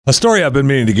A story I've been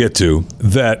meaning to get to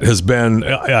that has been,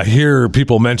 I hear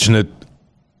people mention it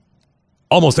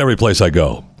almost every place I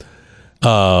go.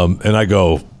 And I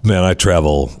go, man, I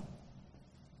travel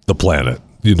the planet.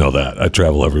 You know that. I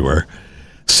travel everywhere.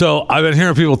 So I've been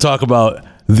hearing people talk about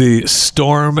the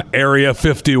Storm Area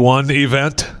 51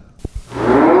 event.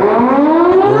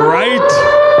 Right?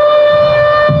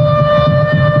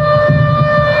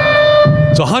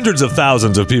 So hundreds of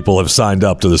thousands of people have signed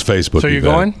up to this Facebook event. So you're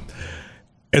going?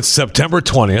 It's September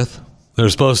 20th. They're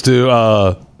supposed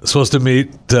to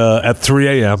meet at 3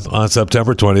 a.m. on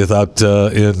September 20th out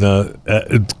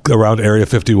around Area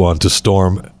 51 to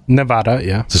storm Nevada,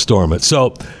 yeah. To storm it.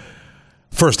 So,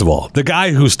 first of all, the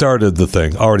guy who started the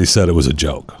thing already said it was a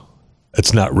joke.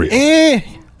 It's not real.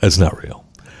 It's not real.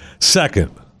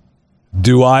 Second,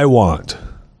 do I want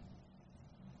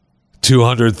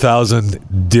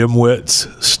 200,000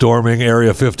 dimwits storming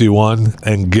Area 51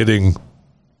 and getting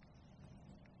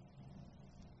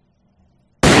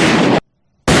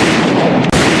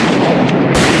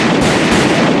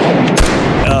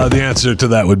the answer to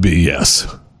that would be yes,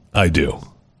 I do.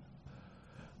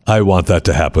 I want that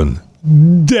to happen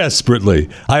desperately.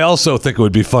 I also think it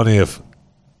would be funny if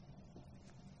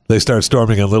they start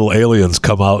storming and little aliens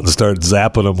come out and start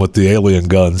zapping them with the alien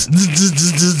guns.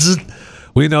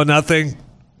 We know nothing.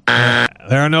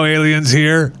 There are no aliens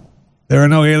here. There are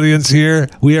no aliens here.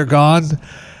 We are gone.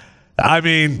 I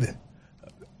mean,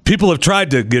 people have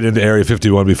tried to get into Area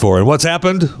 51 before, and what's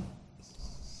happened?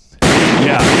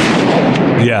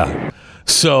 Yeah.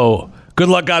 So, good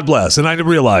luck, God bless. And I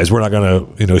realize we're not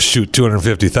going to, shoot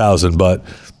 250,000, but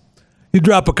you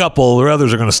drop a couple, the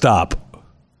others are going to stop,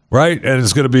 right? And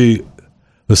it's going to be,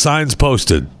 the sign's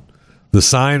posted. The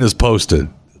sign is posted.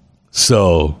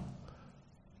 So,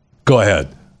 go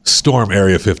ahead. Storm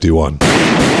Area 51.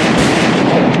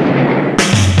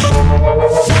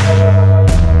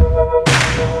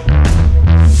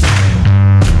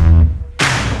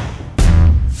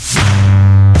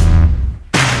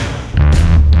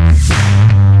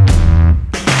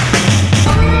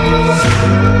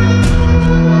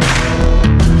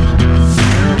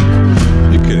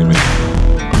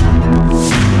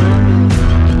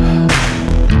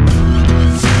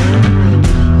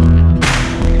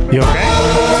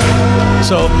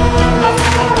 So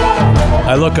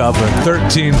I look up and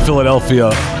 13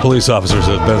 Philadelphia police officers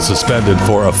have been suspended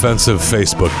for offensive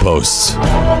Facebook posts.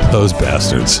 Those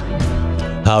bastards.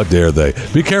 How dare they?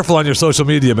 Be careful on your social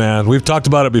media, man. We've talked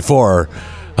about it before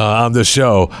on this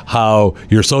show, how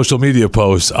your social media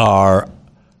posts are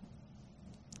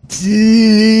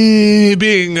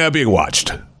being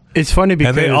watched. It's funny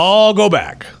because... And they all go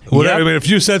back. Whatever, Yep. I mean, if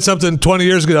you said something 20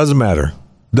 years ago, doesn't matter.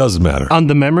 Doesn't matter. On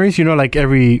the memories,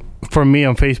 for me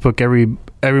on Facebook, every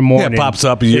morning. Yeah, it pops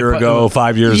up a year ago,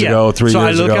 5 years ago, 3 years ago. So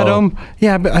I look at them.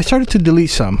 Yeah, but I started to delete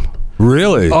some.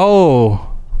 Really? Oh,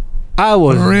 I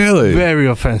was really very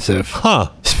offensive. Huh.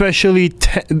 Especially,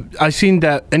 I seen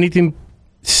that anything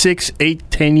 6, 8,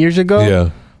 10 years ago. Yeah.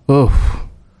 Oh.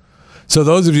 So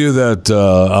those of you that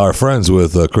are friends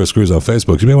with Chris Cruz on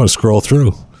Facebook, you may want to scroll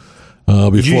through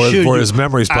before his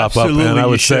memories pop up. And I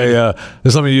would say,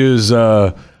 just let me use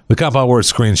the compound word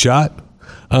screenshot.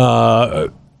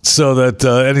 So that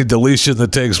any deletion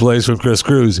that takes place from Chris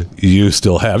Cruz, you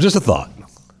still have. Just a thought.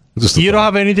 You don't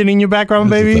have anything in your background,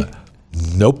 baby?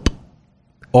 Nope.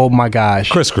 Oh, my gosh.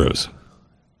 Chris Cruz.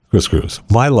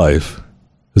 My life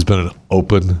has been an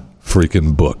open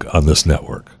freaking book on this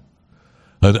network.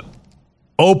 An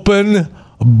open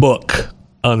book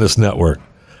on this network.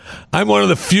 I'm one of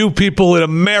the few people in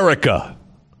America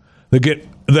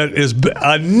that is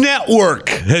a network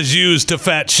has used to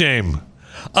fat shame.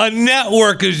 A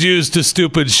network is used to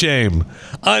stupid shame.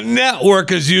 A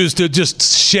network is used to just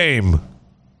shame.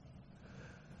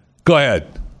 Go ahead.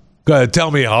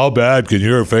 Tell me, how bad can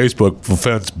your Facebook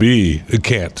offense be? It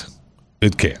can't. I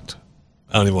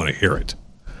don't even want to hear it.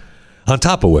 On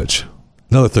top of which,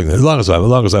 another thing, as long as I'm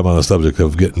on the subject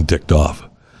of getting ticked off.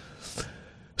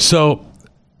 So,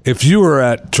 if you were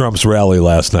at Trump's rally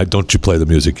last night, don't you play the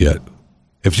music yet.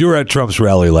 If you were at Trump's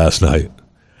rally last night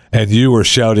and you were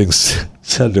shouting,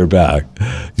 send her back,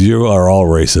 you are all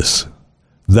racist.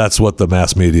 That's what the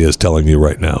mass media is telling you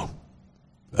right now.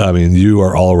 I mean, you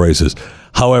are all racist.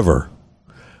 However,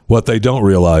 what they don't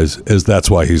realize is that's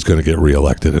why he's going to get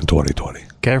reelected in 2020.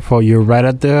 Careful, you're right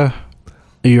at the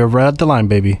line,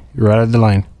 baby. You're right at the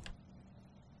line.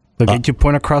 They'll get your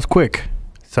point across quick.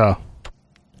 So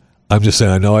I'm just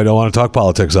saying, I know I don't want to talk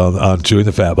politics on Chewing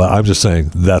the Fat, but I'm just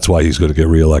saying that's why he's going to get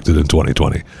reelected in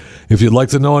 2020. If you'd like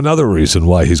to know another reason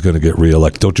why he's going to get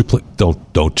reelected,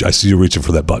 don't. I see you reaching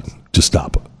for that button. Just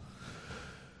stop.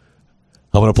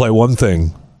 I'm going to play one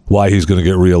thing why he's going to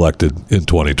get reelected in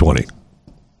 2020.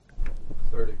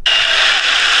 But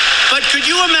could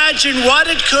you imagine what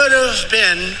it could have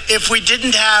been if we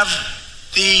didn't have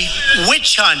the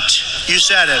witch hunt? You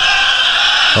said it.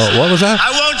 Oh, what was that?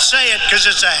 I won't say it because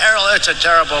it's a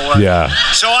terrible word. Yeah.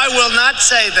 So I will not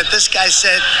say that this guy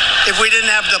said if we didn't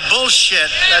have the bullshit.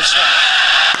 That's right.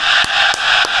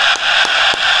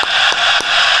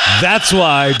 That's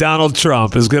why Donald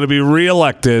Trump is going to be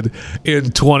reelected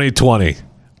in 2020.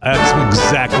 That's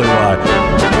exactly why.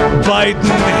 Biden,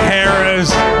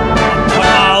 Harris,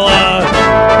 Kamala,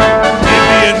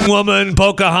 Indian woman,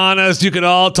 Pocahontas. You can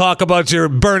all talk about your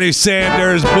Bernie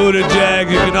Sanders,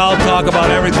 Buttigieg. You can all talk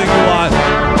about everything you want.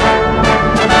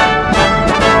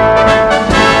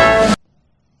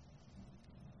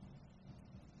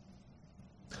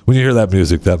 When you hear that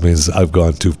music, that means I've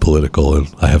gone too political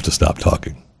and I have to stop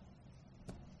talking.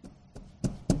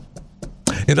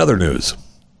 In other news,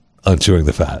 on Chewing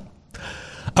the Fat,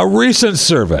 a recent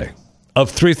survey of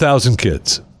 3,000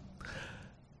 kids.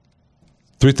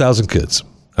 3,000 kids.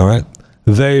 All right.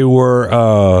 They were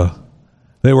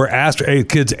asked,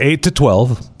 kids 8 to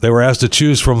 12. They were asked to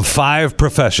choose from 5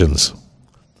 professions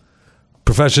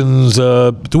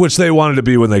to which they wanted to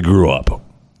be when they grew up.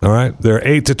 All right. They're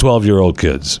 8 to 12-year-old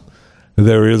kids.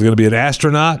 They're either going to be an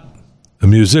astronaut, a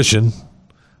musician,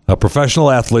 a professional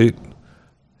athlete,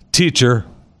 teacher,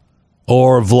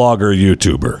 or vlogger,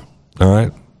 YouTuber. All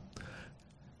right.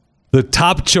 The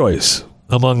top choice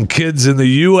among kids in the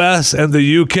U.S. and the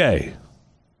U.K.,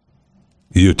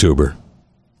 YouTuber,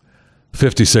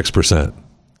 56%.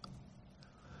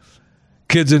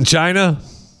 Kids in China,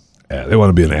 they want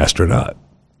to be an astronaut.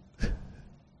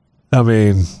 I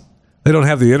mean, they don't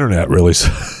have the internet, really.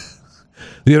 So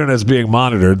the internet's being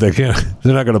monitored. They're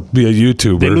not going to be a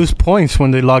YouTuber. They lose points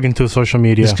when they log into social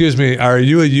media. Excuse me, are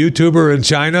you a YouTuber in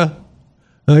China?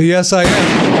 Yes, I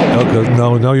am. Okay,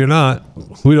 no, you're not.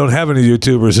 We don't have any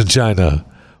YouTubers in China.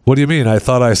 What do you mean? I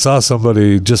thought I saw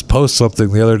somebody just post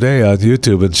something the other day on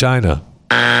YouTube in China.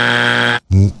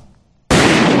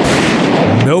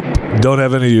 Nope, don't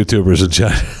have any YouTubers in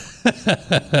China.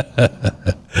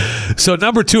 So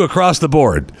number 2 across the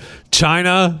board,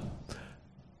 China,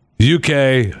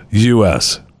 UK,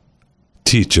 US,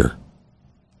 teacher.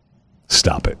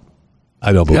 Stop it.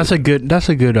 I don't believe That's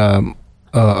a good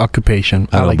occupation.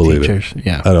 I don't like believe teachers. it.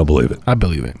 Yeah, I don't believe it. I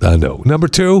believe it. I know. Number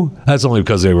 2, that's only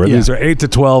because these are 8 to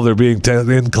 12. They're being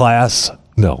in class.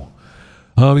 No.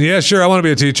 Yeah, sure. I want to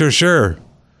be a teacher. Sure.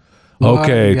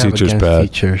 Okay, teacher's pet.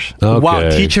 Teachers. Okay. Wow,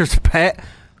 teacher's pet.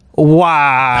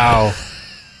 Wow.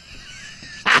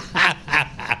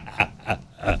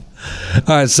 All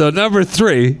right. So number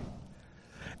 3,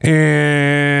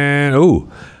 and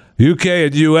UK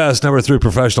and US. Number 3,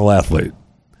 professional athlete,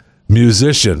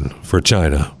 musician for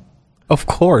China. Of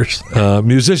course.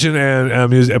 Musician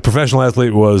and professional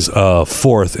athlete was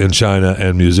 4th in China,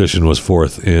 and musician was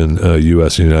 4th in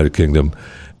U.S. and United Kingdom.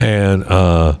 And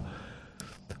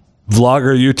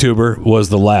vlogger, YouTuber was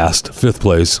the last, 5th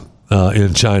place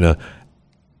in China.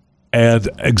 And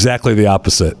exactly the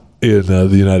opposite in the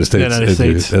United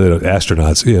States.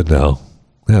 Astronauts. Yeah, no.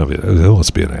 Who wants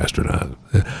to be an astronaut?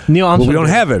 Neil Armstrong. Well, we don't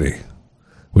have any.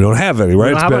 We don't have any,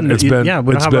 right? It's been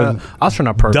an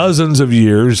astronaut program. Dozens of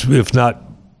years, if not,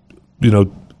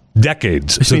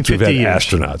 decades since we've had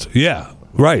astronauts. Yeah,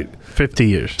 right. 50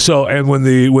 years. So, and when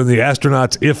the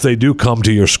astronauts, if they do come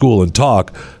to your school and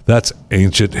talk, that's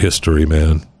ancient history,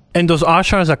 man. And those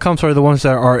astronauts that come are the ones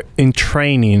that are in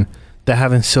training that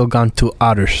haven't still gone to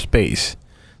outer space.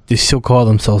 They still call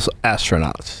themselves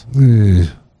astronauts.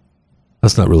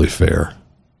 That's not really fair.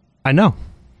 I know.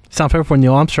 It's not fair for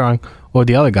Neil Armstrong or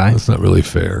the other guy. That's not really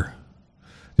fair.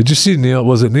 Did you see Neil?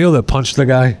 Was it Neil that punched the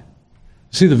guy?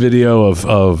 See the video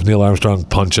of Neil Armstrong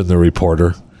punching the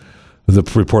reporter? The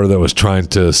reporter that was trying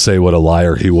to say what a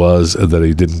liar he was and that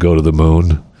he didn't go to the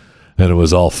moon and it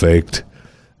was all faked.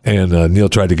 And Neil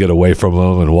tried to get away from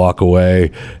him and walk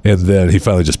away. And then he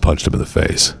finally just punched him in the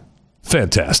face.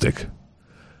 Fantastic.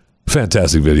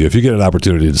 Fantastic video. If you get an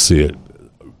opportunity to see it,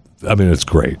 I mean, it's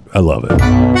great. I love it.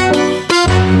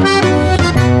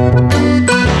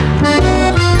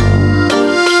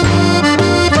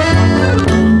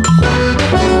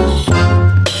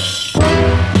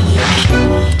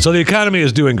 So the economy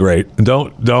is doing great.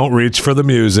 Don't reach for the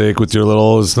music with your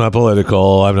little. It's not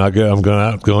political. I'm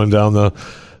going down the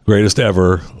greatest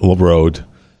ever road.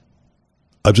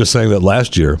 I'm just saying that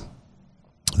last year,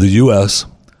 the U.S.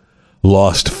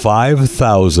 lost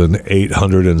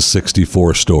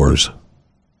 5,864 stores.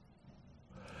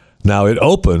 Now it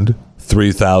opened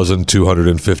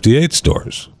 3,258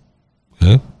 stores.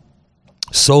 Okay?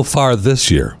 So far this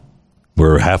year,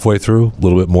 We're halfway through, a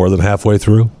little bit more than halfway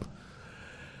through.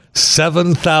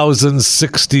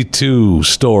 7,062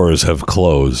 stores have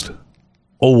closed.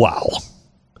 Oh, wow.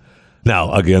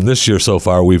 Now, again, this year so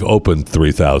far, we've opened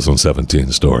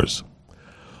 3,017 stores.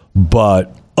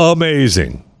 But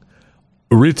amazing.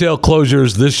 Retail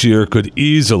closures this year could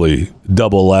easily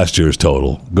double last year's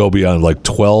total, go beyond like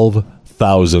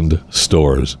 12,000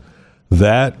 stores.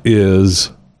 That is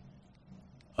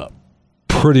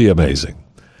pretty amazing.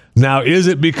 Now, is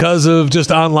it because of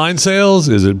just online sales?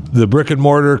 Is it the brick and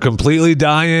mortar completely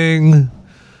dying?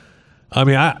 I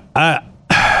mean, I'm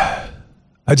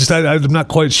not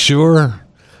quite sure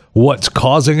what's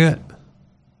causing it.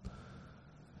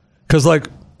 Because, like,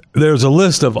 there's a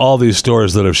list of all these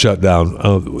stores that have shut down.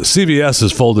 CVS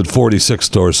has folded 46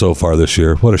 stores so far this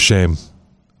year. What a shame.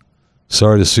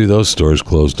 Sorry to see those stores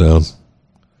closed down.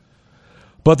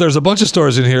 But there's a bunch of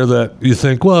stores in here that you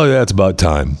think, well, yeah, it's about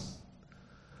time.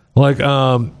 Like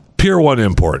Pier 1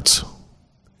 Imports.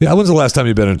 Yeah, when's the last time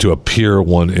you've been into a Pier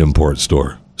 1 import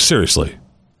store? Seriously.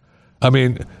 I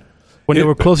mean... When they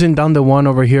were closing down the one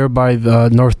over here by the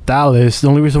North Dallas, the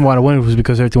only reason why I went was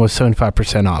because everything was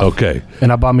 75% off. Okay.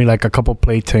 And I bought me like a couple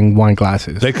plates and wine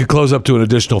glasses. They could close up to an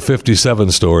additional 57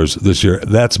 stores this year.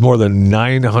 That's more than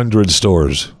 900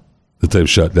 stores that they've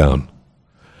shut down.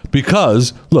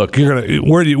 Because, look, where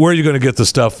are you going to get the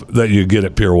stuff that you get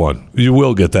at Pier 1? You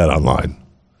will get that online.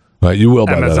 Right? You will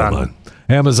buy that online.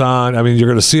 Amazon. I mean, you're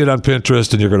going to see it on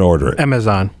Pinterest and you're going to order it.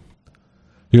 Amazon.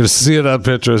 You're going to see it on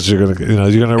Pinterest. You're going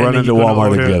to run into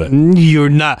Walmart and get it. You're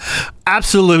not.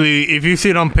 Absolutely. If you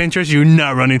see it on Pinterest, you're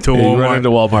not running to Walmart. You run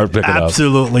into Walmart and pick it up.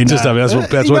 Absolutely not. Just, I mean,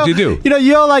 that's what you do.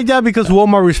 You don't like that because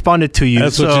Walmart responded to you.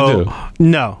 That's what you do.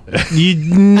 No.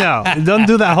 No. Don't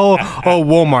do that whole,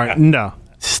 Walmart. No.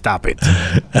 Stop it.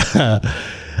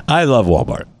 I love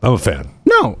Walmart. I'm a fan.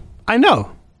 No. I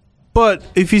know. But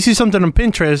if you see something on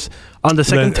Pinterest on the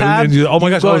second tab, oh my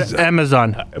gosh, go to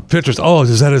Amazon. Pinterest. Oh,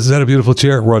 is that a beautiful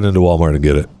chair? Run into Walmart and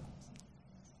get it.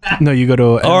 No, you go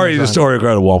to Amazon. Or you just go to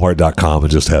Walmart.com and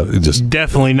just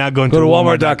definitely not going to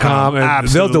Walmart.com and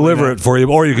Absolutely they'll deliver not. it for you.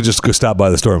 Or you can just go stop by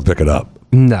the store and pick it up.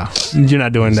 No, you're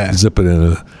not doing that. Zip it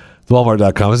in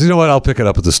Walmart.com. You know what? I'll pick it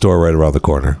up at the store right around the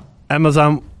corner.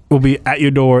 Amazon will be at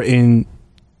your door in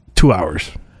 2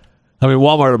 hours. I mean,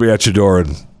 Walmart will be at your door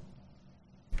in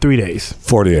 3 days.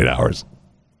 48 hours.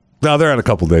 Now, they're on a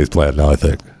couple days plan now, I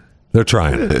think. They're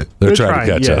trying. They're trying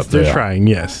to catch up. They're trying,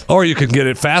 yes. Or you can get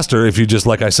it faster if you just,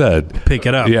 like I said, pick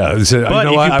it up. Yeah. You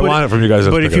know what? I want it from you guys.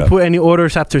 But if you put any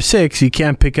orders after 6, you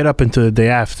can't pick it up until the day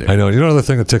after. I know. You know another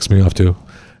thing that ticks me off, too,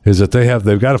 is that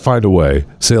they've got to find a way,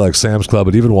 say like Sam's Club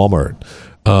and even Walmart,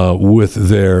 with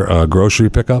their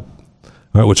grocery pickup,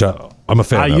 right, which I'm a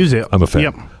fan of. I use it. I'm a fan.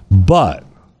 Yep. But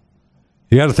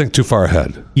you got to think too far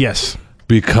ahead. Yes.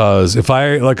 Because if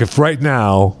right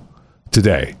now,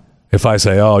 today, if I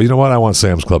say, oh, you know what, I want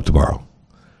Sam's Club tomorrow.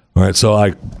 All right, so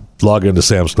I log into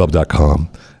samsclub.com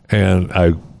and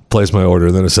I place my order,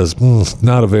 and then it says,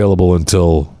 not available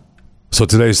until... So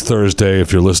today's Thursday,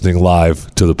 if you're listening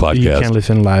live to the podcast. You can't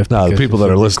listen live. No, the people that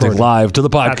are listening live to the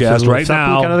podcast right now...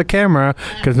 Stop looking at the camera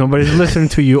because nobody's listening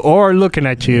to you or looking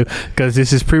at you because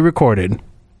this is pre-recorded.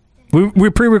 We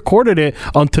pre-recorded it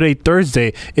on today,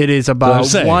 Thursday. It is about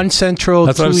 1 Central.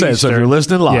 That's what I'm saying. So if you're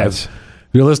listening live,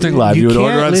 you would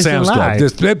order on Sam's Club.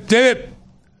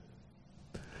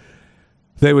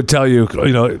 They would tell you,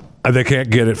 they can't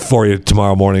get it for you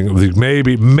tomorrow morning.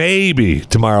 Maybe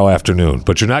tomorrow afternoon,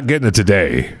 but you're not getting it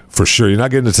today for sure. You're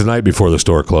not getting it tonight before the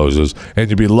store closes, and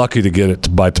you'd be lucky to get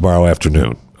it by tomorrow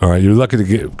afternoon. All right, you're lucky to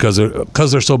get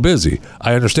because they're so busy.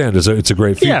 I understand it's a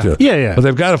great feature. Yeah. But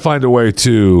they've got to find a way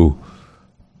to.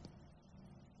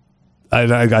 I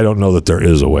don't know that there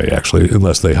is a way actually,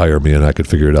 unless they hire me and I could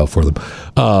figure it out for them.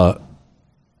 A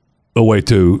way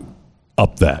to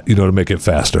up that, to make it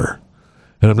faster.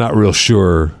 And I'm not real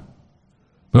sure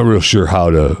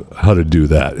how to do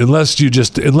that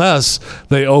unless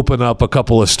they open up a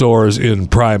couple of stores in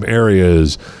prime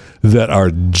areas that are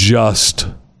just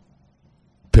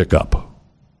pick up.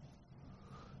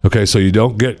 Okay, so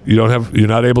you're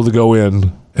not able to go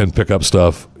in and pick up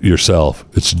stuff yourself.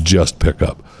 It's just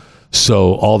pickup.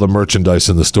 So all the merchandise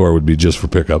in the store would be just for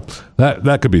pickup.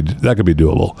 That could be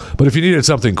doable. But if you needed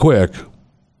something quick,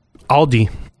 Aldi.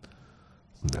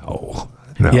 No,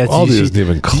 Aldi isn't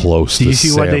even close to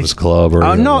Sam's Club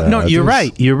or no. You're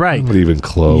right. Not even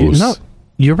close.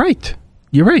 You're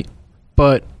right.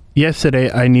 But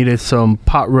yesterday I needed some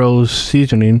pot roast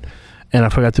seasoning, and I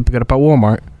forgot to pick it up at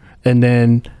Walmart, and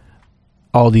then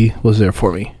Aldi was there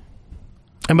for me.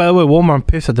 And by the way, Walmart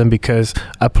pissed at them because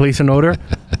I placed an order.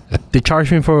 They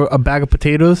charged me for a bag of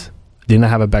potatoes. Did not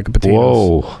have a bag of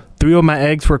potatoes. Whoa. 3 of my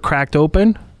eggs were cracked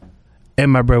open,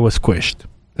 and my bread was squished.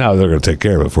 Now they're going to take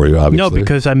care of it for you, obviously. No,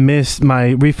 because I missed my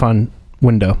refund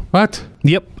window. What?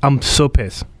 Yep, I'm so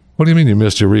pissed. What do you mean you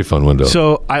missed your refund window?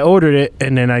 So I ordered it,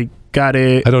 and then I got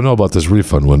it. I don't know about this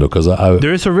refund window because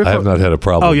There is a refund. I have not had a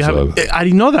problem. Oh, you haven't? I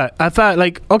didn't know that. I thought,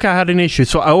 like, okay, I had an issue.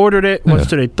 So I ordered it. What's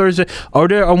today? Thursday. I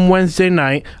ordered it on Wednesday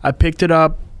night. I picked it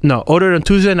up. No, ordered it on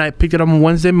Tuesday night. Picked it up on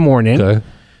Wednesday morning. Okay.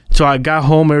 So I got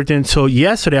home, everything. So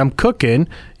yesterday I'm cooking,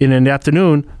 and in the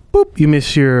afternoon, boop, you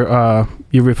miss your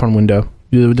refund window.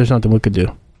 There's nothing we could do.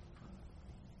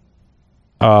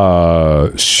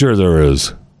 Sure there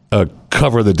is.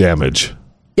 Cover the damage.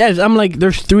 Yes, I'm like,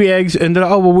 there's 3 eggs, and they're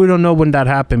like, oh, well, we don't know when that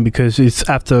happened because it's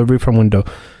after the refund window.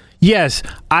 Yes,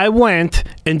 I went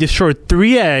and destroyed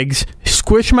 3 eggs,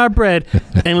 squished my bread,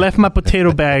 and left my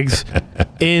potato bags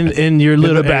in your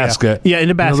little in the basket. Yeah, in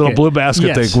the basket. The little blue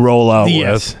basket yes. they roll out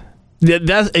yes. with.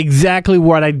 That's exactly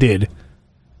what I did.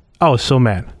 I was so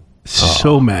mad.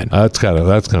 So mad. That's kind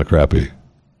of crappy.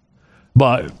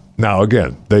 But now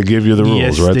again, they give you the rules,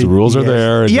 Yes, right? The rules are yes.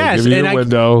 there, and Yes, they give you and your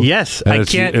window. Yes, and I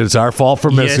it's, can't. It's our fault for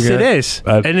missing Yes, it. it is.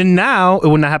 And then now it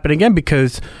will not happen again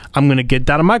because I'm going to get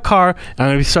out of my car and I'm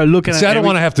going to start looking See, at I don't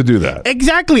want to have to do that.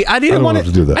 Exactly. I didn't don't want have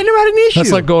to do that. I never had an issue.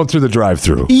 That's like going through the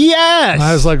drive-through. Yes.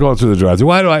 That's like going through the drive-through.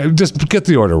 Why do I just get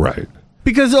the order right?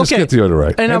 Because, okay. Just get the order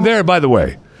right. And there, by the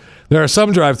way, there are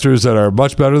some drive-thrus that are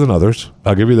much better than others.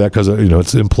 I'll give you that because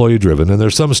it's employee-driven, and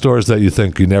there's some stores that you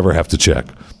think you never have to check.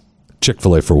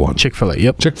 Chick-fil-A for one. Chick-fil-A,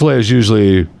 yep. Chick-fil-A is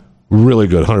usually really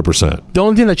good, 100%. The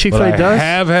only thing that Chick-fil-A But does. I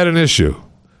have had an issue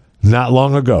not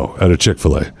long ago at a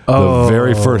Chick-fil-A. Oh. The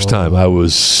very first time, I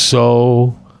was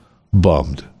so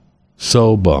bummed.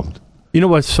 So bummed. You know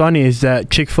what's funny is that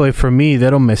Chick-fil-A, for me,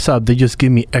 they don't mess up. They just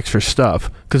give me extra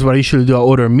stuff. Because what I usually do, I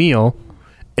order a meal,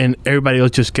 and everybody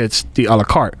else just gets the a la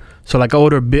carte. So, like, I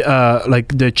order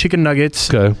like the chicken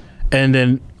nuggets, Okay. and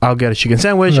then I'll get a chicken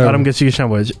sandwich. Yeah. Adam gets a chicken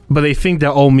sandwich. But they think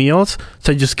they're all meals,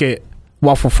 so I just get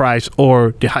waffle fries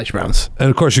or the hash browns. And,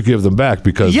 of course, you give them back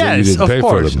because you Yes, didn't of pay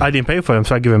course. for them. I didn't pay for them,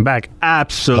 so I give them back.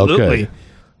 Absolutely. Okay.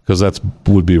 Because that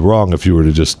would be wrong if you were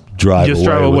to just drive away.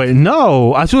 Drive away.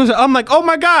 No. As soon as I'm like, oh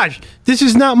my gosh, this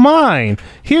is not mine.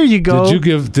 Here you go.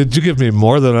 Did you give me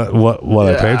more than what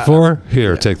I paid for?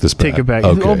 Here, take this back. Take it back.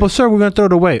 Okay. Oh, but sir, we're going to throw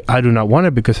it away. I do not want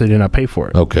it because I did not pay for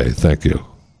it. Okay, thank you.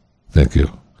 Thank you.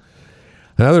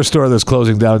 Another store that's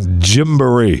closing down,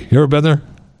 Gymboree. You ever been there?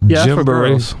 Yeah, for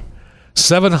girls.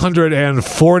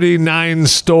 749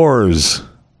 stores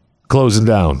closing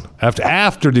down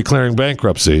after declaring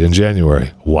bankruptcy in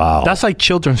January. Wow. That's like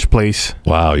Children's Place.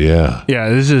 Wow, yeah. Yeah,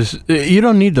 this is, you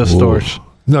don't need those stores.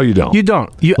 No, you don't. You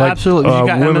don't. You Like, absolutely. You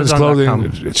got women's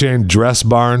Amazon.com. clothing chain Dress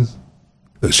Barn.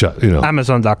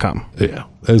 Amazon.com. Yeah.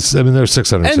 There's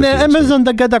 600. And then Amazon,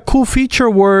 they got that cool feature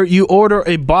where you order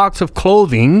a box of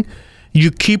clothing, you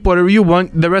keep whatever you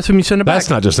want, the rest of them you send it back. That's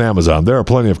not just Amazon. There are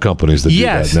plenty of companies that do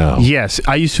that now. Yes.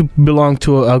 I used to belong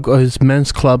to a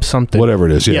men's club something. Whatever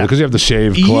it is, yeah. Because you have the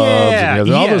shave clubs. Yeah, and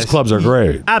all those clubs are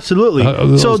great. Absolutely.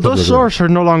 So those stores are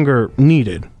no longer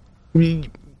needed.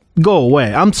 Go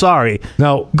away. I'm sorry.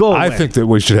 Now, Go away. I think that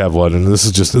we should have one, and this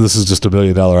is just $1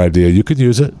 million idea. You can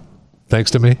use it,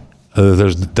 thanks to me.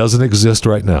 Doesn't exist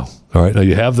right now. All right, now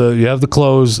you have the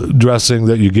clothes dressing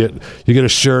that you get a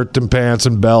shirt and pants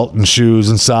and belt and shoes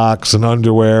and socks and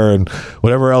underwear and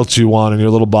whatever else you want in your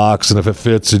little box. And if it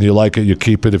fits and you like it, you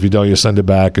keep it. If you don't, you send it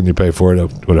back and you pay for it.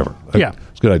 Whatever. Yeah,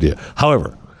 it's a good idea.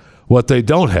 However, what they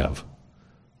don't have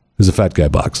is a fat guy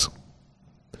box,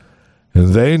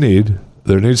 and there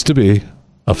needs to be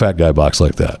a fat guy box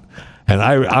like that. And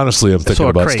I honestly am thinking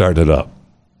about crate. starting it up.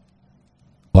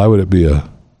 Why would it be a?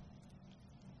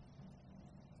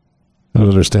 I don't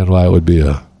understand why it would be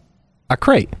a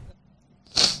crate.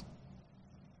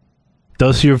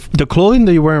 The clothing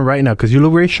that you're wearing right now, because you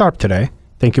look very sharp today.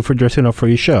 Thank you for dressing up for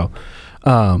your show.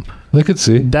 They could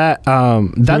see that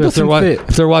doesn't fit.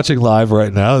 If they're watching live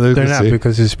right now, they're not see.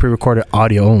 because it's pre-recorded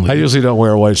audio only. I usually don't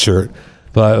wear a white shirt,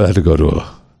 but I had to go to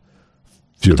a.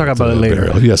 We'll talk about it later.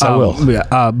 Burial. Yes, I will.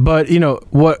 Yeah, but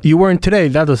what you're wearing today,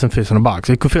 that doesn't fit in a box.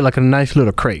 It could fit like a nice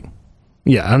little crate.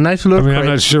 Yeah, a nice little crate. I'm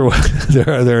not sure.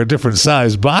 There are different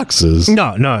size boxes.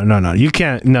 No. You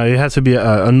can't. No, it has to be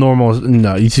a normal.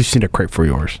 No, you just need a crate for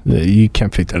yours. You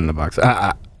can't fit that in the box.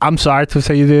 I'm sorry to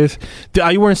say this.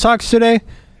 Are you wearing socks today?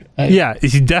 Yeah,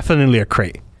 it's definitely a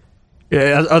crate.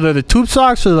 Are they the tube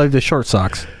socks or like the short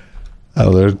socks?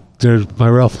 Oh, they're my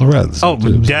Ralph Lauren's. Oh,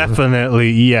 definitely,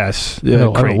 yes. I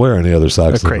don't wear any other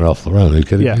socks than Ralph Lauren. Are you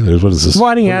kidding me? What is this? Well,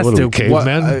 I didn't ask what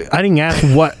caveman? I didn't ask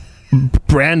what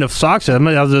brand of socks. Are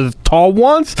the tall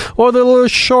ones or the little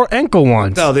short ankle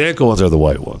ones? No, the ankle ones are the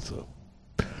white ones.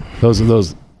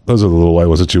 Those Those are the little white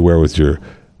ones that you wear with your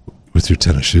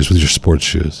tennis shoes, with your sports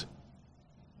shoes.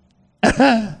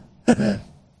 So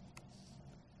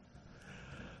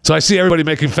I see everybody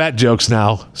making fat jokes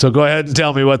now. So go ahead and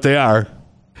tell me what they are.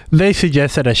 They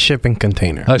suggested a shipping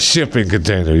container. A shipping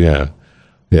container, yeah.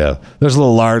 Yeah. There's a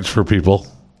little large for people.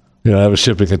 You know, have a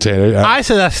shipping container. I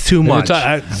said that's too much.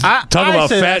 Talk about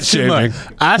fat shaming.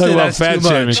 I said that's too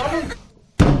much.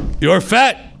 Your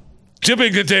fat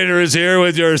shipping container is here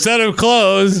with your set of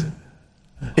clothes.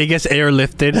 It gets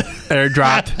airlifted,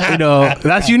 airdropped. You know,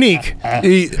 that's unique.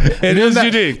 It is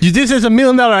unique. This is $1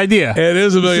 million idea. It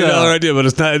is $1 million idea, but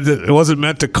it's not. It wasn't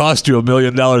meant to cost you $1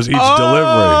 million each delivery.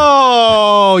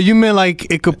 Oh, you meant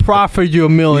like it could profit you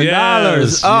 $1 million?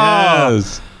 Yes.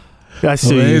 Yes. I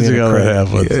see. Amazing how that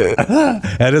happens.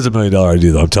 That is $1 million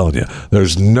idea, though. I'm telling you,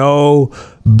 there's no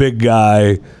big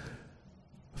guy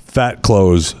fat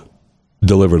clothes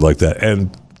delivered like that.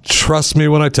 And trust me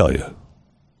when I tell you,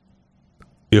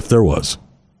 if there was,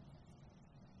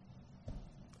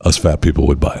 us fat people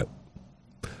would buy it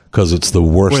because it's the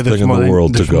worst thing in the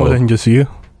world to go. More than just you.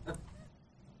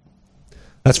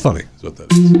 That's funny. Is what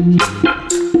that is.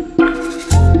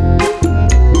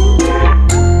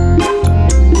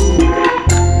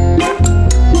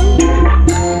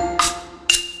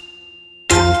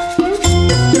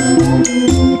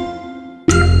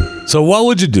 So what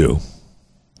would you do?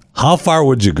 How far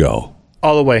would you go?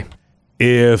 All the way.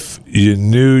 If you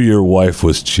knew your wife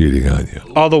was cheating on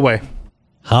you? All the way.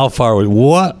 How far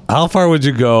would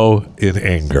you go in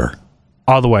anger?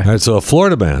 All the way. All right, so a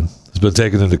Florida man has been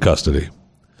taken into custody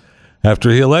after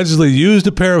he allegedly used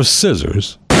a pair of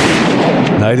scissors.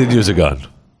 Now, he didn't use a gun.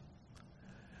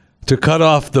 To cut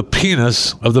off the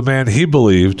penis of the man he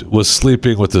believed was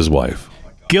sleeping with his wife.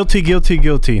 Guilty, guilty,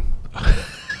 guilty.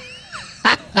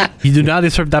 You do not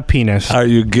deserve that penis. Are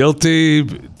you guilty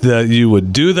that you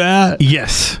would do that?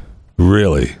 Yes.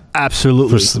 Really?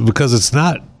 Absolutely. Because it's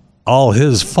not all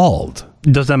his fault.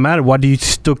 Doesn't matter. Why do you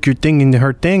stuck your thing in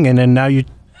her thing and then now you...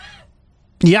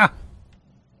 Yeah.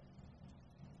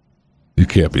 You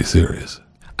can't be serious.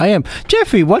 I am.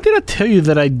 Jeffy, what did I tell you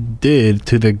that I did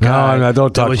to the guy? No,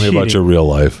 don't talk to me about your real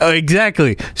life.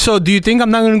 Exactly. So do you think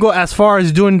I'm not going to go as far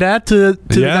as doing that to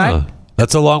the guy?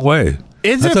 That's a long way.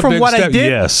 Is it from what I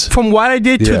did? Yes. From what I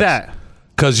did to that?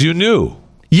 Because you knew.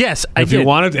 Yes, I did. If you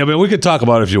wanted, I mean, we could talk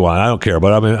about it if you want. I don't care.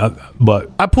 But I mean,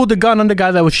 I pulled the gun on the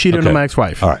guy that was cheating on my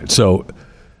ex-wife. All right. So,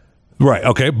 right.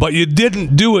 Okay. But you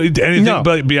didn't do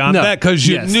anything beyond that because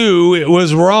you knew it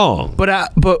was wrong.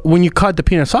 But when you cut the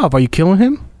penis off, are you killing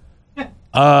him?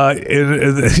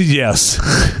 Yes.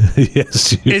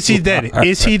 Yes. Is he dead?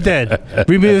 Is he dead?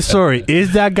 Read me the story.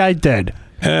 Is that guy dead?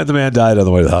 And the man died on the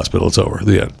way to the hospital. It's over.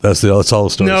 The end. That's all the story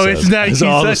says. No, it's not. That's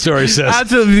all the story says.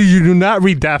 Absolutely, you do not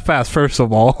read that fast, first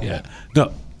of all. Yeah.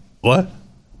 No. What?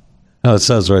 No, it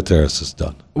says right there. It says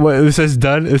done. What, it says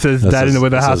done? It says died in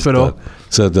the hospital?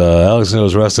 It said Alex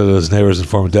was arrested. His neighbors and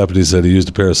former deputies said he used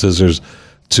a pair of scissors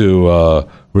to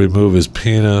remove his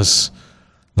penis.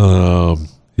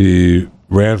 He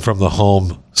ran from the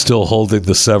home still holding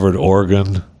the severed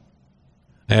organ.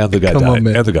 And the guy died.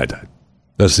 And the guy died.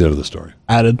 That's the end of the story.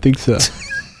 I don't think so.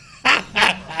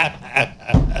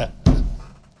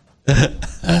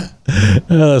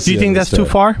 Do you think that's too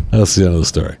far? That's the end of the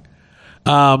story.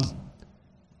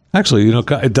 Actually,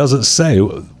 it doesn't say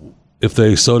if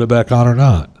they sewed it back on or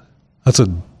not.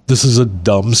 This is a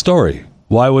dumb story.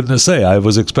 Why wouldn't it say?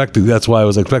 That's why I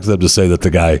was expecting them to say that the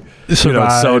guy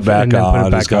sewed back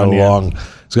on. He's got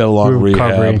a long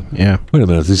rehab. Yeah. Wait a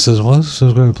minute. He says, "Well,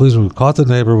 police caught the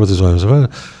neighbor with his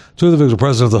wife. Two of the victims were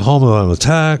present at the home of an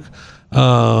attack.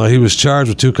 He was charged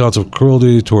with 2 counts of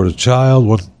cruelty toward a child,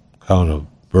 1 count of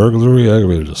burglary,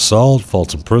 aggravated assault,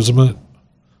 false imprisonment."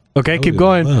 Okay, keep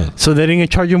going. So they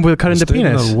didn't charge him with cutting the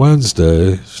penis. On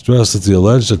Wednesday, stressed that the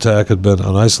alleged attack had been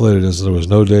an isolated incident. There was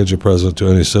no danger present to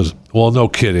any citizen. Well, no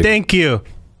kidding. Thank you.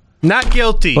 Not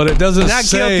guilty. But it doesn't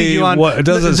say what happened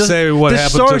to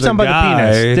the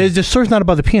guy. The story's not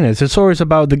about the penis. The story's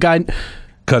about the guy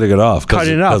cutting it off.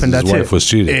 And that's his wife was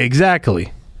cheating.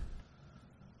 Exactly.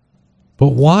 But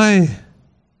why?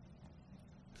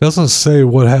 It doesn't say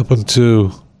what happened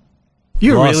to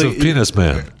loss of penis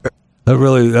man.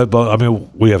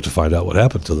 We have to find out what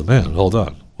happened to the man. Hold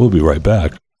on. We'll be right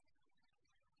back.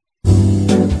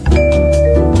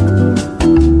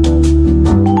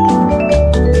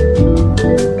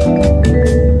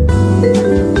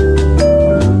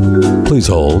 Please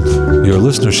hold. Your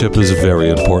listenership is very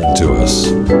important to us.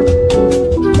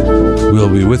 We'll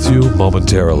be with you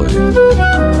momentarily.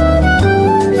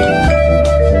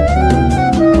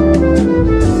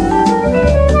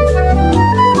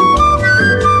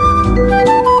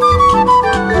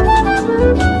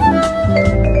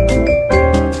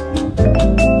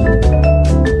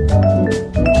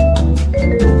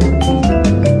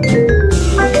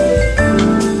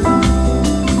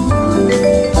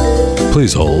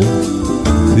 Please hold.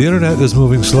 The internet is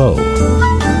moving slow.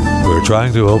 We're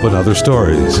trying to open other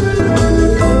stories.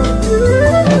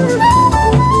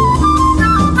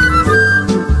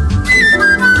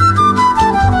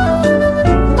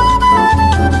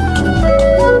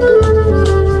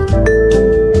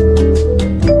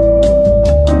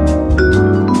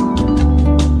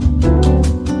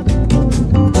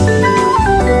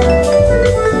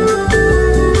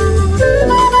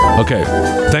 Okay,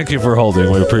 thank you for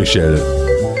holding. We appreciate it.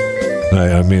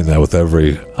 I mean that with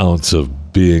every ounce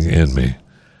of being in me.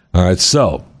 All right,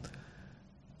 so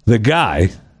the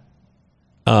guy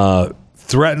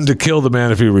threatened to kill the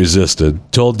man if he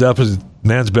resisted, told deputy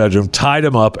man's bedroom, tied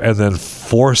him up, and then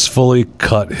forcefully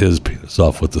cut his penis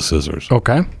off with the scissors.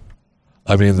 Okay.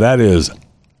 I mean, that is...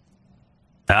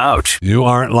 Ouch. You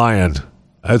aren't lying.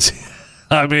 That's...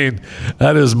 I mean,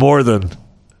 that is more than...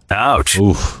 Ouch.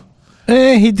 Oof.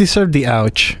 He deserved the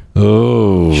ouch.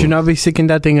 Oh. Should not be sticking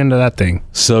that thing into that thing.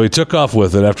 So he took off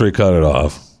with it after he cut it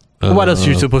off. What else are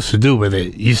you supposed to do with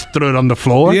it? You just throw it on the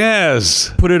floor? Yes.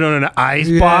 Put it on an ice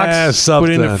Yeah, box?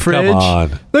 something. Put it in the fridge? Come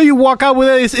on. No, you walk out with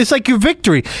it. It's like your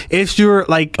victory. It's your,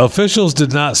 like... Officials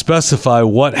did not specify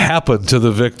what happened to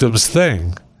the victim's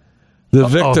thing. The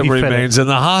victim he fed remains in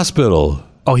the hospital.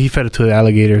 Oh, he fed it to the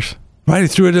alligators. Right? He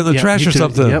threw it in the Yeah, trash he or threw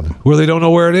it- something yep. where they don't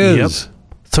know where it is. Yep.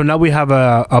 So now we have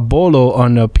a bolo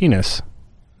on the penis.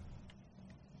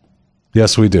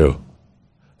 Yes, we do.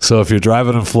 So if you're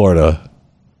driving in Florida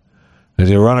and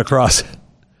you run across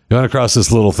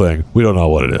this little thing, we don't know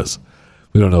what it is.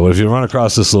 We don't know. But if you run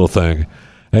across this little thing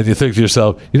and you think to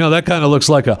yourself, you know, that kind of looks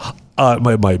like a...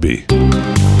 it might be.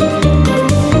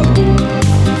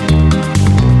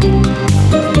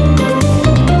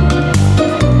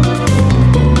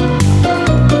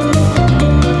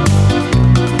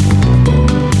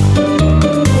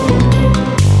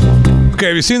 Okay,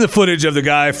 have you seen the footage of the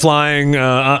guy flying,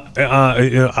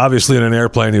 obviously in an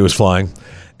airplane he was flying,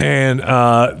 and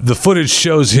the footage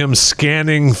shows him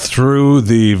scanning through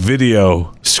the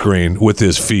video screen with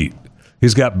his feet.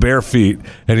 He's got bare feet,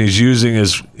 and he's using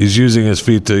his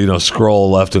feet to, scroll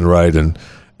left and right and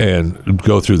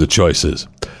go through the choices.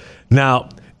 Now,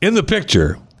 in the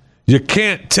picture, you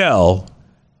can't tell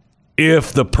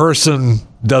if the person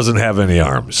doesn't have any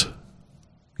arms,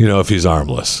 if he's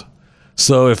armless.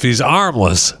 So if he's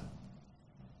armless,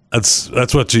 that's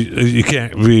what you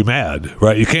can't be mad,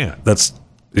 right? You can't.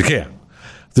 You can't.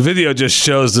 The video just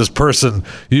shows this person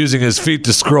using his feet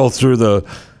to scroll through the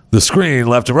screen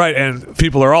left and right, and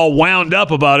people are all wound up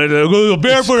about it.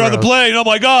 Barefoot on the plane. Oh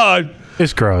my God.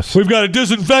 It's gross. We've got to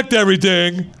disinfect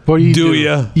everything. What do you do? do?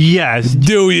 You? Yes.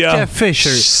 Do you? Jeff Fisher.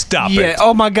 Stop yeah. it.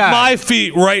 Oh, my God. My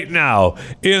feet right now,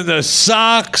 in the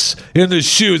socks, in the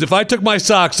shoes, if I took my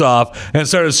socks off and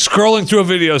started scrolling through a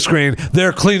video screen,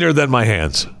 they're cleaner than my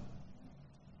hands.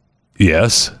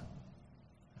 Yes.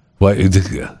 What? I'm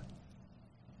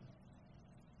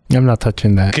not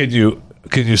touching that. Can you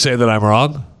say that I'm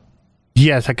wrong?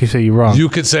 Yes, I can say you're wrong. You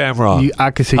can say I'm wrong.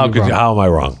 I can say you're wrong. How am I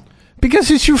wrong?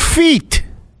 Because it's your feet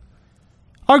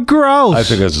are gross. I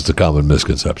think that's just a common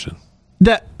misconception.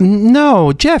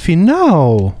 No, Jeffy,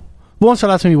 no. When's the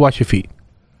last time you washed your feet?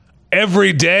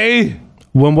 Every day?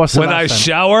 When was the When I last time?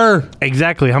 shower?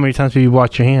 Exactly. How many times have you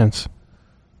washed your hands?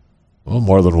 Well,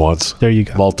 more than once. There you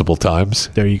go. Multiple times.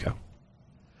 There you go.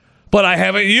 But I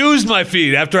haven't used my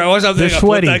feet after I washed them. They're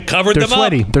sweaty. I covered They're them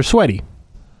sweaty. up. They're sweaty.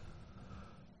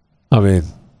 I mean,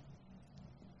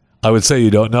 I would say you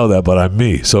don't know that, but I'm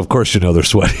me. So, of course, they're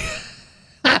sweaty.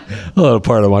 A little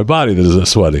part of my body that isn't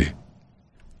sweaty.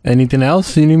 Anything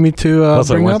else you need me to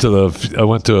bring up? I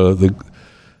went to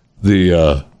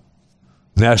the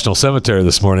National Cemetery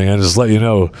this morning. I just let you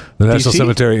know the National DC?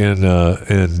 Cemetery in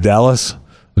Dallas,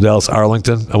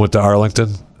 Arlington. I went to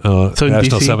Arlington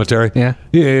National DC? Cemetery. Yeah.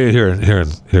 Here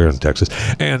in Texas,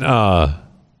 and it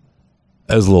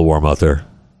was a little warm out there.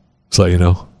 Just let you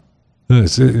know.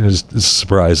 It's a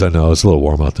surprise. I know it's a little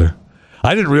warm out there.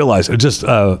 I didn't realize. All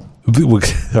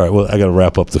right. Well, I got to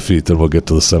wrap up the feet, then we'll get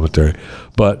to the cemetery.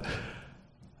 But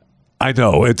I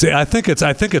know I think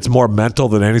it's more mental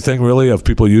than anything, really, of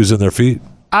people using their feet.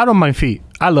 I don't mind feet.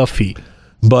 I love feet.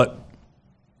 But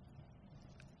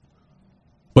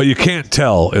you can't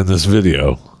tell in this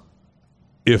video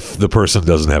if the person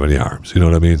doesn't have any arms. You know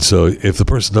what I mean? So if the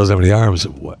person doesn't have any arms,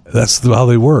 that's how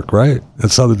they work, right?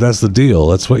 That's the deal.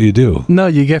 That's what you do. No,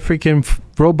 you get freaking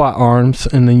robot arms,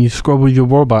 and then you scrub with your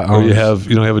robot arms. Or you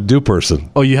have a do person.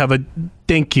 Oh, you have a...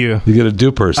 Thank you. You get a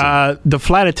do person. The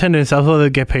flight attendants, that's what they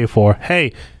get paid for.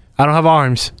 Hey, I don't have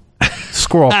arms.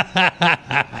 Scroll.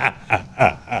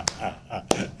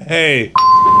 Hey.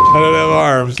 I don't have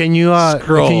arms. Can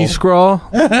you scroll?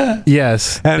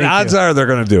 Yes. And odds are they're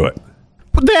going to do it.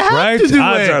 But they have Right? to do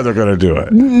Odds it. are they're going to do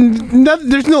it.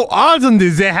 There's no odds on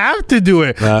this. They have to do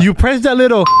it. You press that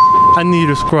little. I need you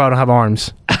to scroll. I don't have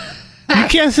arms. You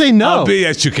can't say no.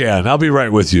 Yes, you can. I'll be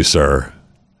right with you, sir.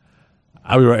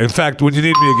 I'll be right. In fact, when you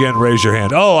need me again, raise your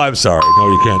hand. Oh, I'm sorry.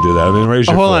 No, you can't do that. I mean, raise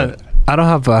your Hold foot. on. I don't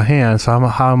have a hand, so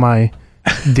how am I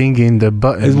dinging the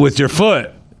button? With your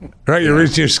foot. Right? You're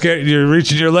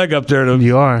reaching your leg up there to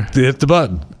hit the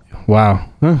button. Wow.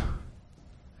 Huh.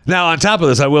 Now, on top of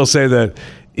this, I will say that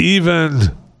it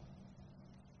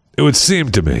would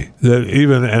seem to me that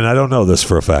and I don't know this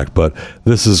for a fact, but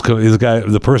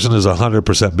the person is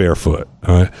 100% barefoot.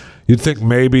 All right. You'd think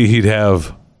maybe he'd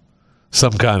have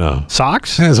some kind of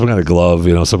Socks? some kind of glove,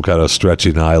 some kind of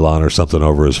stretchy nylon or something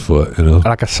over his foot,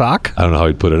 Like a sock? I don't know how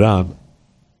he'd put it on.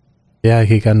 Yeah,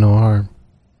 he got no arm.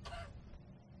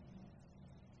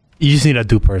 You just need a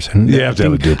do person. You have to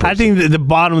have a do person. I think the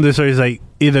bottom of the story is like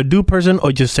either do person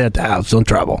or just stay at the house. Don't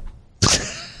travel.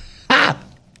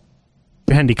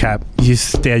 You're handicapped. You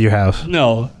just stay at your house.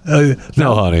 No,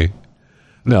 honey.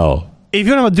 No. If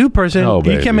you don't have a do person, you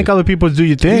baby. can't make other people do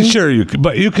your thing. Sure, you could,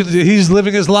 but you could. He's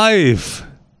living his life.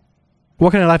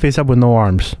 What kind of life is that with no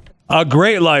arms? A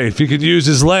great life. He can use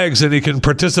his legs and he can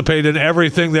participate in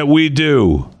everything that we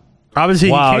do. Obviously,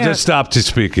 Wow, he can't. just stop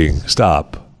speaking.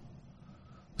 Stop.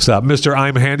 Mr.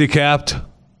 I'm handicapped.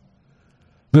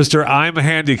 Mr. I'm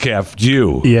handicapped.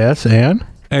 You. Yes, and?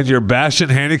 And you're bashing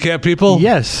handicapped people?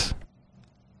 Yes.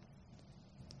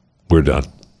 We're done.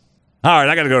 All right,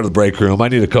 I got to go to the break room. I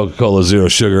need a Coca-Cola Zero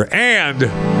Sugar and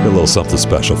a little something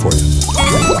special for you.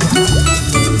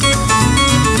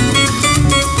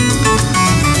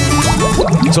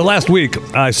 So last week,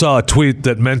 I saw a tweet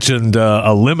that mentioned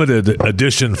a limited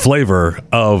edition flavor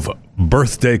of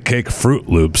birthday cake Fruit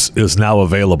Loops is now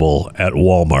available at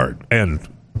Walmart. And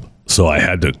so I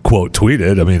had to quote tweet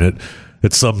it. I mean,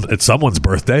 it's someone's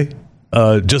birthday.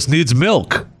 Just needs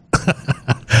milk.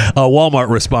 Walmart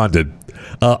responded,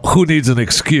 who needs an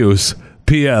excuse?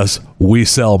 P.S. We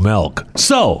sell milk.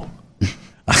 So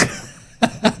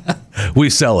we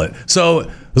sell it.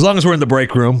 So as long as we're in the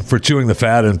break room for chewing the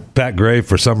fat, and Pat Gray,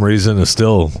 for some reason, is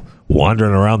still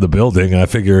wandering around the building, I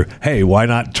figure, hey, why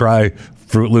not try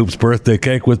Fruit Loops birthday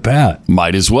cake with Pat?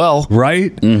 Might as well.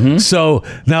 Right? Mm-hmm. So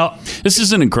now... This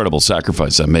is an incredible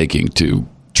sacrifice I'm making to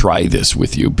try this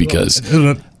with you, because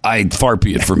far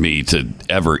be it for me to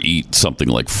ever eat something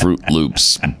like Fruit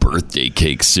Loops birthday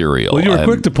cake cereal. Well, you were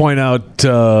quick to point out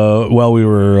while we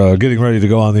were getting ready to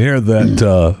go on the air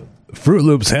that Fruit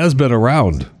Loops has been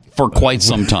around for quite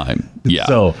some time.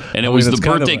 Yeah. And it was the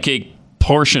birthday cake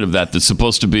portion of that that's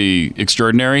supposed to be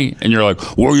extraordinary, and you're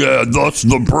like, well, yeah, that's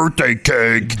the birthday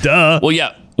cake. Duh. Well,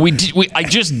 yeah, I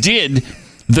just did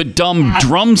the dumb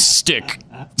drumstick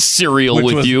cereal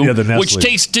with you, which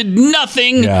tasted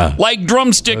nothing like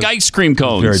drumstick ice cream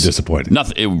cones. Very disappointing.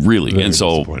 Nothing. It really. And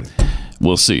so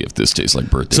we'll see if this tastes like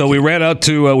birthday. So we ran out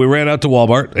to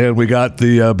Walmart, and we got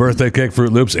the birthday cake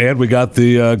Fruit Loops, and we got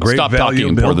the great Stop value talking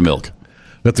and milk. pour the milk.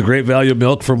 Got the great value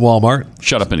milk from Walmart.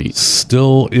 Shut up and eat.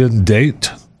 Still in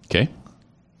date. Okay.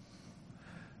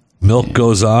 Milk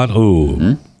goes on. Ooh.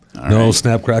 Mm-hmm. No right.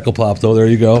 Snap, crackle, pop, though. There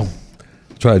you go.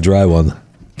 Try a dry one.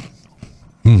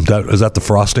 Is that the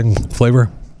frosting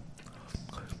flavor?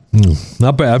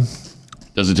 Not bad.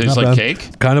 Does it taste like cake?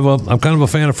 I'm kind of a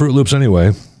fan of Fruit Loops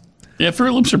anyway. Yeah,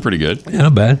 Fruit Loops are pretty good. Yeah,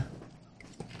 not bad.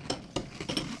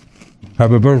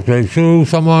 Happy birthday to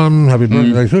someone. Happy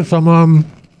birthday to someone.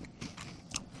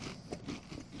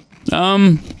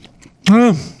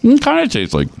 It kind of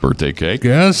tastes like birthday cake.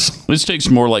 Yes. This tastes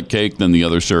more like cake than the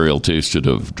other cereal tasted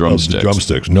of drumsticks.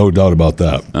 Drumsticks, no doubt about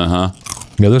that. Uh-huh.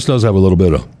 Yeah, this does have a little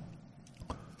bit of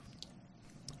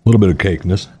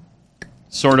cakeness.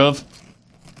 Sort of.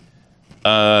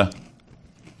 Now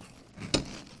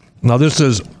this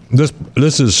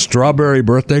is strawberry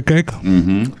birthday cake,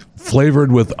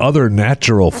 flavored with other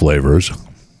natural flavors.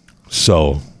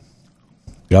 So,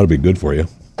 got to be good for you.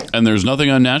 And there's nothing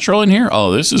unnatural in here?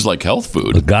 Oh, this is like health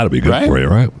food. It's got to be good for you,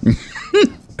 right?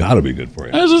 Got to be good for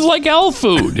you. This is like health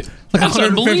food. Like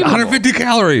 150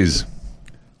 calories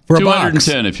for a box.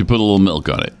 210 if you put a little milk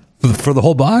on it. For the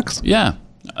whole box? Yeah.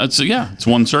 It's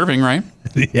one serving, right?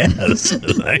 Yes.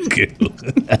 Thank you.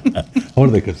 What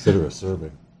do they consider a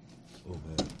serving?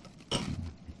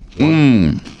 Oh,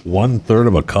 man. 1/3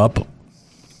 of a cup?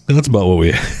 That's about what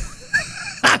we...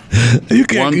 You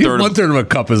can't. 1/3 of a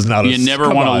cup is not. You never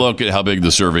want to look at how big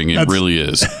the serving really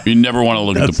is. You never want to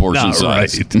look at the portion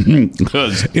size.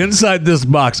 Right. Inside this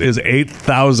box is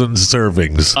 8,000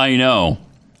 servings. I know.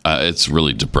 It's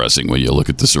really depressing when you look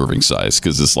at the serving size,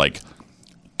 because it's like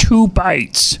 2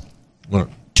 bites. What?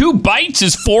 2 bites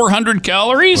is 400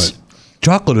 calories? Right.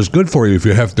 Chocolate is good for you if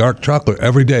you have dark chocolate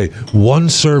every day. 1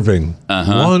 serving,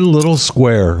 1 little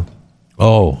square.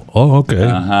 Oh,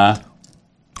 okay.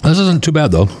 This isn't too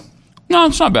bad, though. No,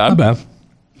 it's not bad. Not bad.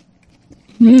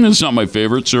 It's not my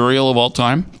favorite cereal of all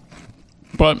time,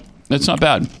 but it's not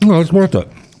bad. No, it's worth it.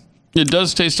 It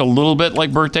does taste a little bit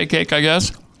like birthday cake, I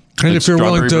guess. And Like if you're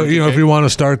willing to, strawberry if birthday you want to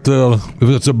start if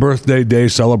it's a birthday day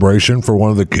celebration for one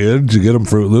of the kids, you get them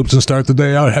Fruit Loops and start the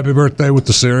day out. Happy birthday with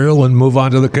the cereal and move on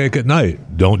to the cake at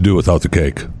night. Don't do without the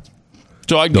cake.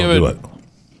 So I'd Don't do it.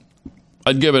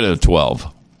 I'd give it a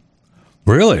 12.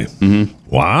 Really? Mm-hmm.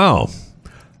 Wow.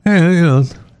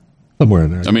 And, somewhere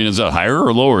in there. I mean, is that higher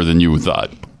or lower than you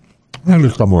thought?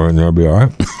 Just somewhere in there will be all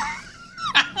right.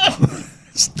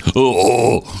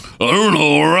 Oh, I don't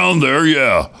know. Around there,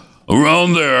 yeah.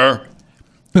 Around there.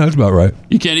 That's about right.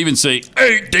 You can't even say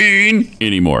 18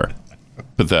 anymore.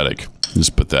 Pathetic.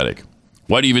 Just pathetic.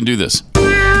 Why do you even do this?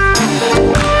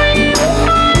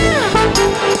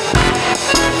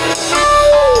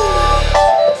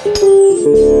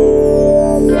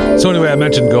 So anyway, I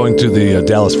mentioned going to the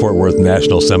Dallas-Fort Worth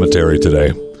National Cemetery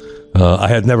today. I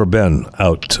had never been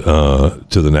out to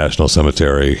the National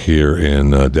Cemetery here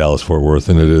in Dallas-Fort Worth,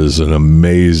 and it is an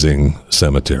amazing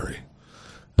cemetery.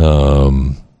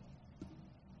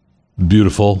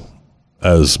 Beautiful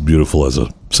as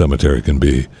a cemetery can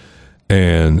be.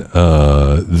 And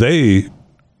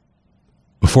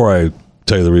before I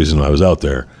tell you the reason I was out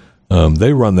there,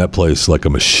 they run that place like a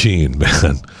machine,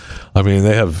 man. I mean,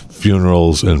 they have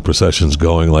funerals and processions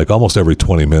going like almost every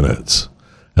 20 minutes.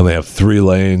 And they have 3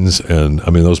 lanes, and I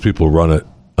mean, those people run it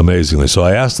amazingly. So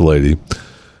I asked the lady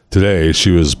today,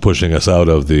 she was pushing us out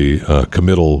of the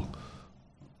committal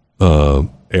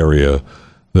area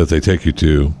that they take you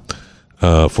to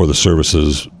for the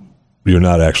services. You're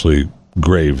not actually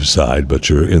graveside, but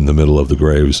you're in the middle of the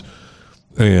graves.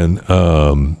 And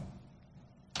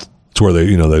it's where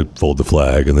they fold the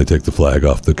flag and they take the flag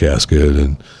off the casket,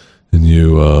 and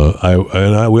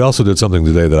we also did something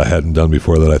today that I hadn't done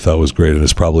before that I thought was great, and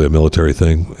it's probably a military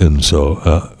thing, and so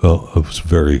it was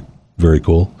very, very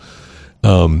cool.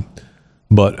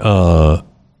 But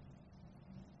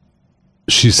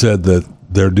she said that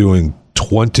they're doing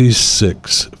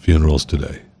 26 funerals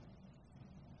today,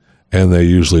 and they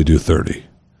usually do 30.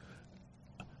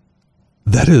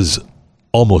 That is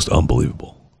almost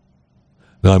unbelievable.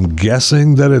 Now, I'm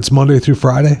guessing that it's Monday through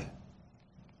Friday,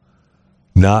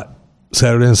 not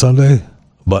Saturday and Sunday,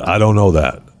 but I don't know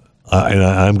that. And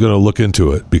I'm going to look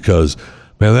into it because,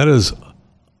 man, that is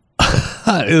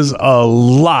a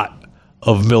lot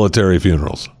of military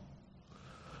funerals.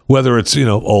 Whether it's,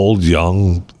 old,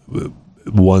 young,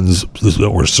 ones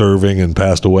that were serving and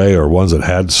passed away, or ones that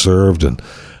had served. And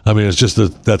I mean, it's just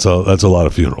that's a lot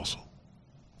of funerals.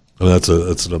 I mean, that's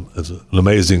an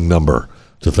amazing number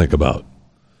to think about.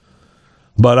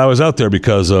 But I was out there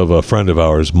because of a friend of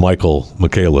ours, Michael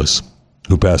Michaelis,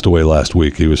 who passed away last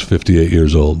week. He was 58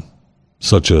 years old.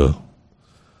 Such a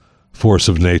force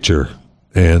of nature,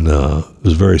 and it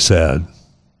was very sad.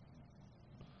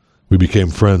 We became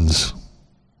friends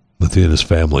with he and his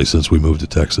family since we moved to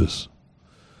Texas,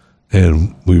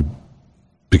 and we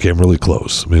became really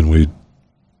close. I mean, we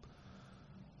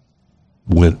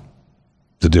went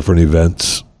to different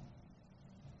events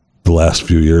the last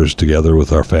few years together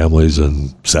with our families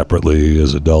and separately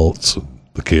as adults, and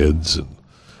the kids. And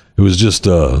it was just,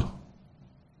 it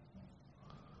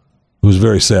was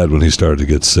very sad when he started to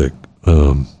get sick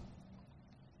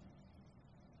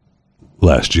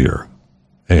last year,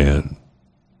 and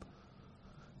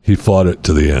he fought it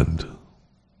to the end.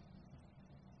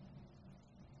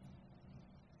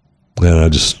 And I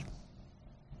just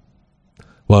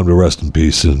want him to rest in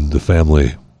peace, and the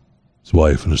family, his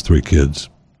wife and his 3 kids,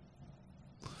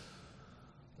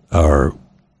 will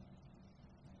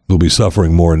be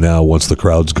suffering more now once the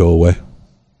crowds go away.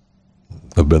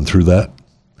 I've been through that.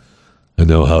 I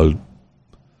know how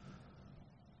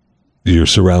you're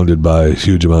surrounded by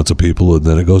huge amounts of people and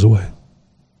then it goes away.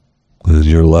 And then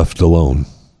you're left alone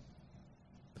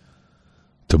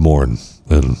to mourn.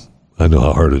 And I know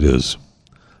how hard it is.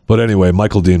 But anyway,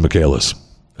 Michael Dean Michaelis,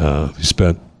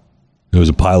 he was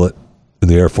a pilot in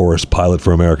the Air Force, pilot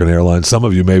for American Airlines. Some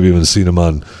of you may have even seen him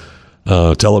on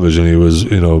television. He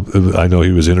was, I know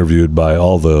he was interviewed by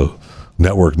all the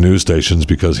network news stations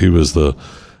because he was the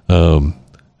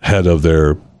head of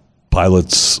their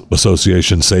Pilots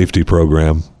Association safety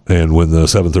program. And when the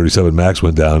 737 MAX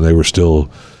went down, they were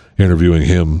still interviewing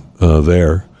him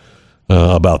there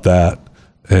about that.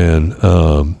 And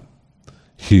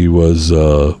he was,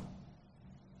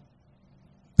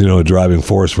 a driving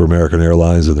force for American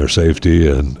Airlines and their safety,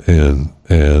 and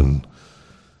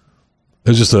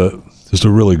it's just a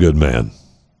really good man,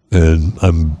 and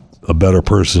I'm a better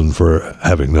person for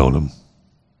having known him.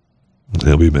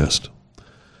 He'll be missed.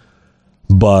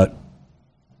 But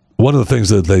one of the things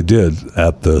that they did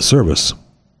at the service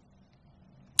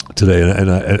today,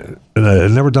 and I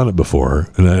had never done it before,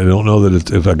 and I don't know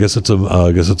that I guess it's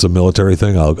a military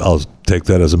thing. I'll take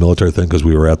that as a military thing because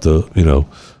we were at the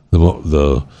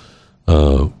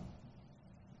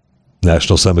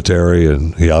National Cemetery,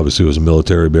 and he obviously was a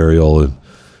military burial,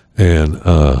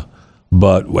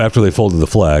 but after they folded the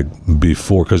flag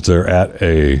before, because they're at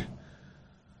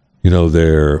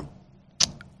they're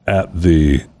at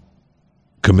the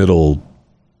committal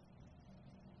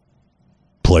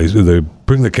place. They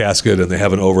bring the casket and they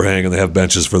have an overhang and they have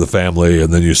benches for the family,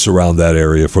 and then you surround that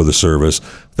area for the service.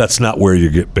 That's not where you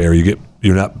get buried.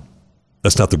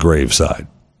 That's not the grave side.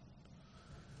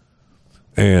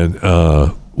 And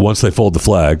once they fold the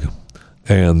flag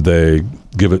and they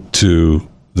give it to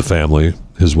the family,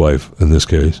 his wife in this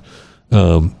case,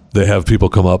 they have people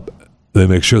come up. They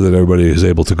make sure that everybody is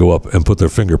able to go up and put their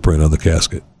fingerprint on the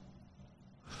casket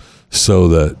so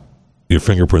that your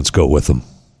fingerprints go with them.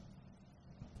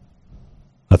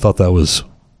 I thought that was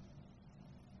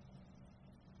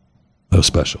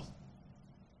special.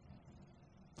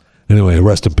 Anyway,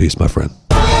 rest in peace, my friend.